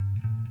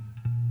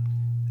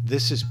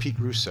This is Pete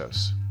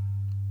Roussos.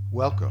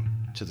 Welcome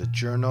to the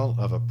Journal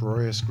of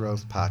Uproarious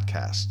Growth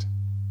podcast.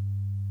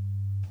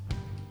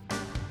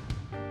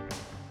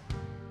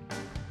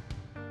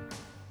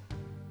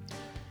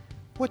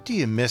 What do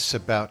you miss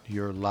about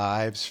your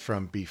lives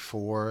from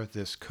before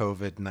this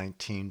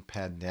COVID-19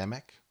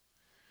 pandemic?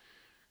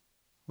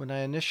 When I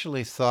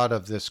initially thought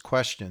of this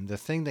question, the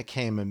thing that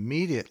came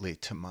immediately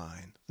to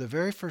mind, the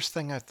very first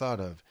thing I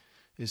thought of,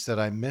 is that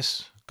I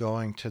miss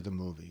going to the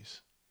movies.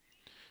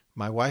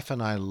 My wife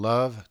and I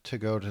love to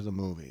go to the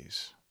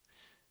movies,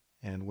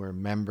 and we're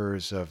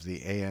members of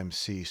the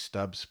AMC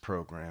Stubs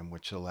program,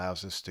 which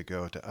allows us to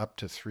go to up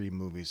to 3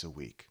 movies a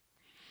week.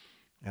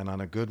 And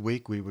on a good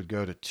week, we would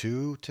go to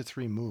 2 to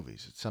 3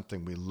 movies. It's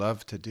something we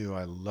love to do.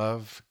 I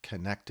love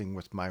connecting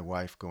with my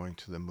wife, going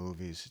to the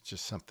movies. It's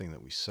just something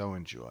that we so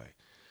enjoy.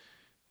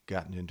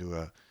 Gotten into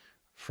a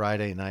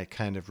Friday night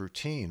kind of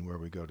routine where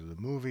we go to the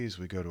movies,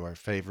 we go to our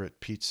favorite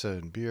pizza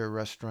and beer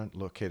restaurant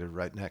located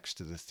right next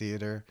to the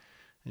theater.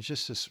 It's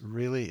just this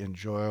really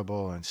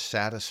enjoyable and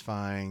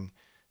satisfying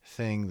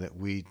thing that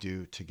we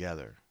do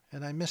together.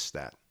 And I miss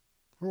that.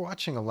 We're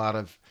watching a lot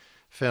of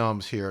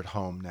films here at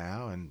home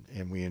now,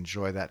 and we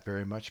enjoy that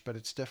very much, but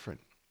it's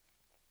different.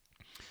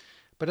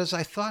 But as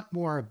I thought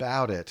more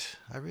about it,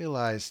 I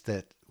realized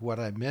that what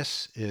I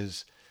miss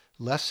is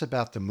less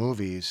about the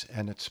movies,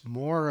 and it's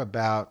more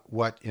about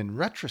what, in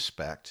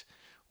retrospect,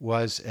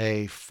 was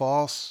a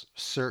false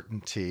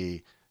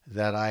certainty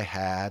that I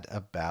had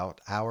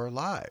about our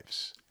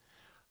lives.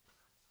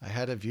 I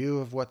had a view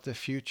of what the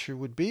future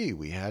would be.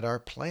 We had our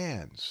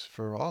plans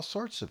for all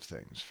sorts of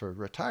things, for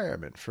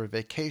retirement, for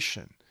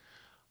vacation.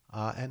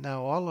 And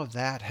now all of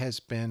that has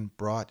been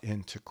brought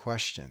into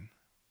question.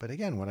 But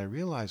again, what I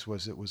realized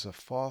was it was a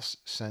false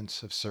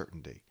sense of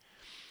certainty.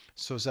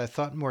 So as I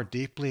thought more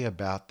deeply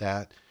about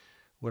that,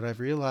 what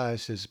I've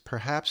realized is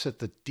perhaps at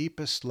the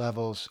deepest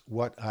levels,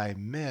 what I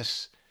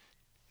miss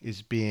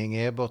is being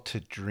able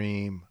to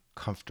dream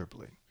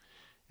comfortably.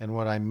 And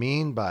what I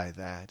mean by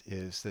that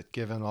is that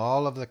given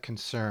all of the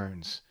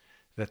concerns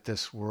that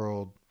this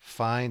world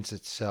finds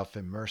itself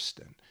immersed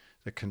in,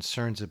 the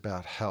concerns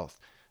about health,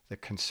 the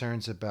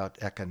concerns about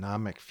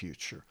economic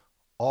future,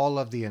 all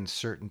of the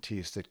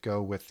uncertainties that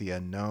go with the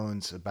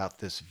unknowns about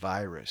this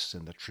virus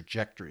and the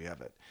trajectory of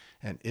it,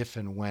 and if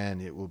and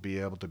when it will be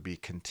able to be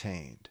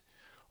contained.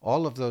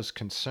 All of those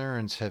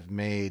concerns have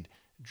made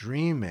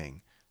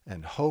dreaming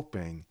and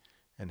hoping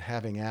and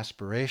having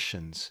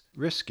aspirations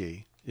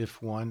risky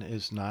if one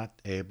is not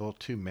able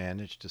to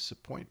manage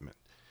disappointment,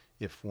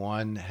 if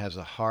one has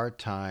a hard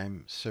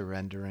time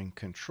surrendering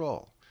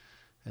control.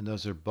 And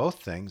those are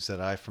both things that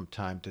I from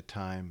time to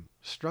time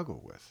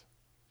struggle with.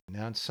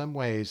 Now, in some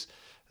ways,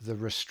 the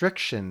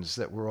restrictions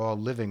that we're all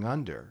living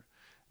under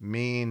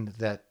mean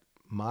that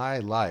my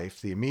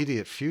life, the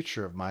immediate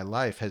future of my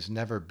life, has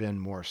never been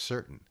more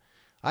certain.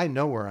 I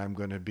know where I'm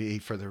going to be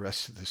for the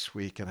rest of this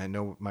week, and I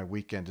know what my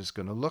weekend is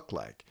going to look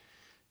like,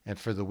 and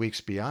for the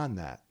weeks beyond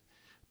that.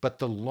 But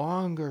the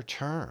longer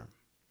term,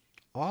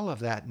 all of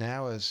that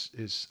now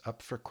is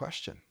up for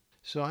question.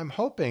 So I'm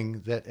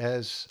hoping that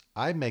as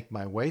I make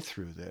my way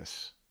through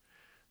this,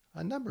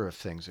 a number of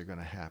things are going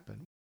to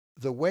happen.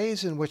 The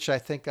ways in which I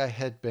think I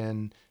had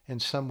been in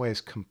some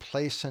ways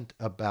complacent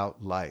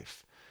about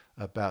life,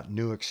 about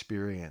new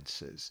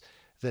experiences,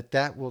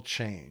 that will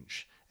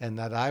change, and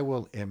that I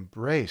will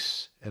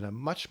embrace in a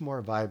much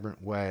more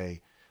vibrant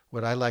way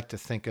what I like to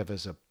think of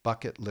as a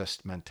bucket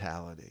list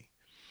mentality,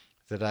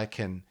 that I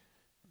can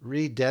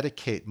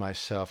rededicate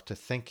myself to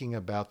thinking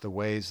about the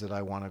ways that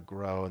I want to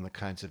grow and the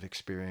kinds of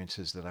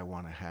experiences that I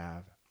want to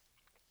have.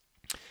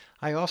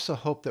 I also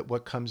hope that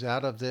what comes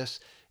out of this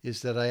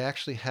is that I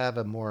actually have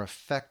a more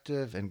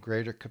effective and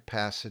greater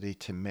capacity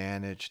to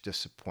manage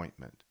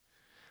disappointment.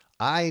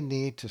 I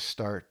need to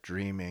start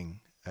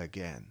dreaming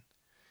again,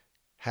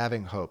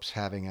 having hopes,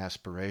 having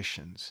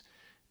aspirations,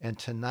 and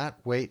to not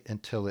wait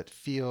until it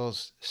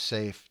feels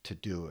safe to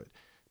do it.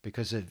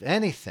 Because if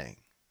anything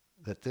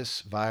that this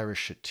virus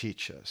should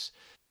teach us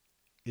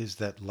is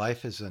that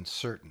life is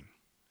uncertain.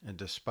 And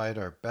despite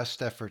our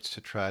best efforts to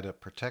try to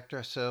protect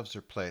ourselves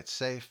or play it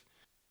safe,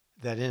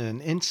 that in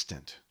an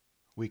instant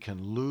we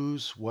can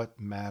lose what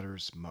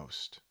matters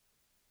most.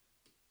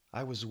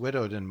 I was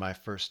widowed in my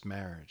first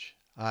marriage.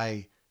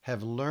 I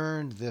have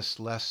learned this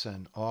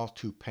lesson all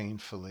too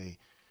painfully,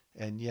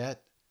 and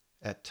yet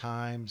at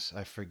times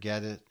I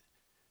forget it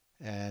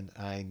and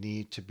I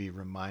need to be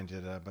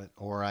reminded of it,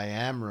 or I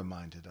am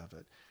reminded of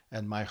it.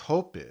 And my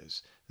hope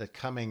is that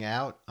coming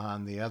out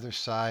on the other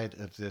side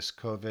of this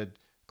COVID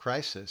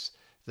crisis,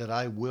 that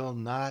I will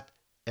not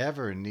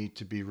ever need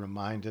to be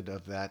reminded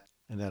of that,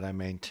 and that I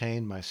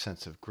maintain my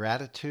sense of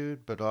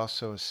gratitude, but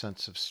also a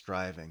sense of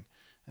striving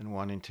and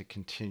wanting to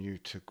continue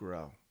to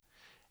grow.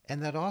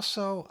 And that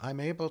also I'm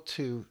able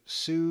to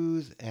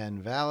soothe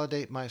and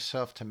validate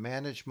myself, to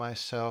manage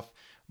myself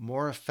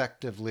more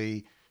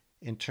effectively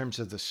in terms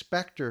of the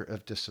specter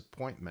of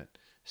disappointment,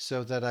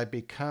 so that I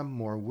become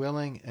more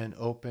willing and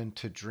open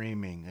to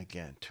dreaming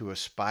again, to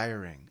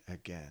aspiring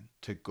again,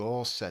 to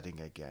goal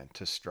setting again,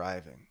 to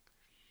striving.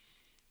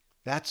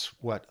 That's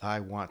what I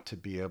want to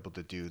be able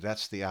to do.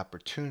 That's the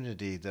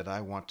opportunity that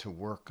I want to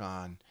work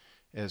on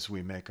as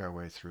we make our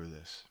way through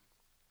this.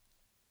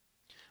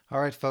 All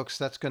right, folks,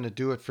 that's going to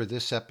do it for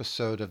this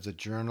episode of the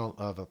Journal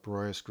of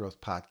Uproarious Growth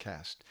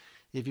podcast.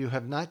 If you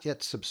have not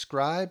yet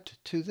subscribed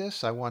to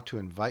this, I want to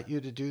invite you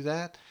to do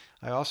that.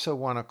 I also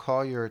want to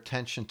call your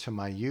attention to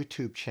my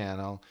YouTube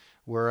channel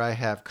where I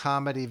have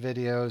comedy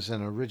videos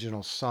and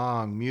original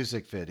song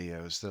music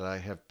videos that I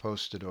have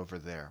posted over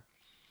there.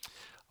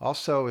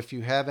 Also, if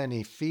you have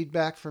any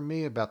feedback from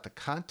me about the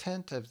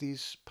content of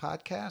these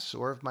podcasts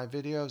or of my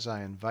videos,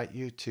 I invite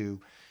you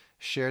to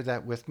share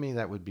that with me.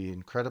 That would be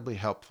incredibly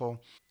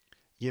helpful.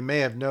 You may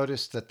have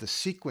noticed that the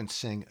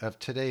sequencing of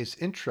today's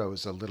intro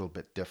is a little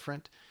bit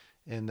different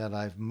in that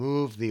I've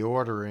moved the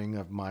ordering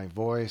of my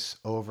voice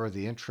over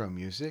the intro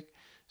music.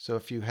 So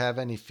if you have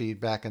any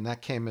feedback, and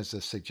that came as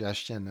a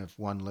suggestion of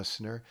one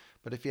listener,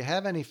 but if you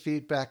have any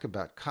feedback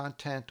about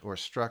content or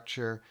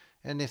structure,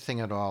 anything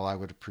at all, I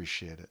would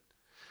appreciate it.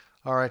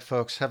 All right,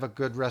 folks, have a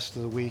good rest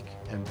of the week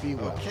and be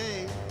well.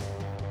 Okay,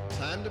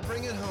 time to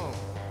bring it home.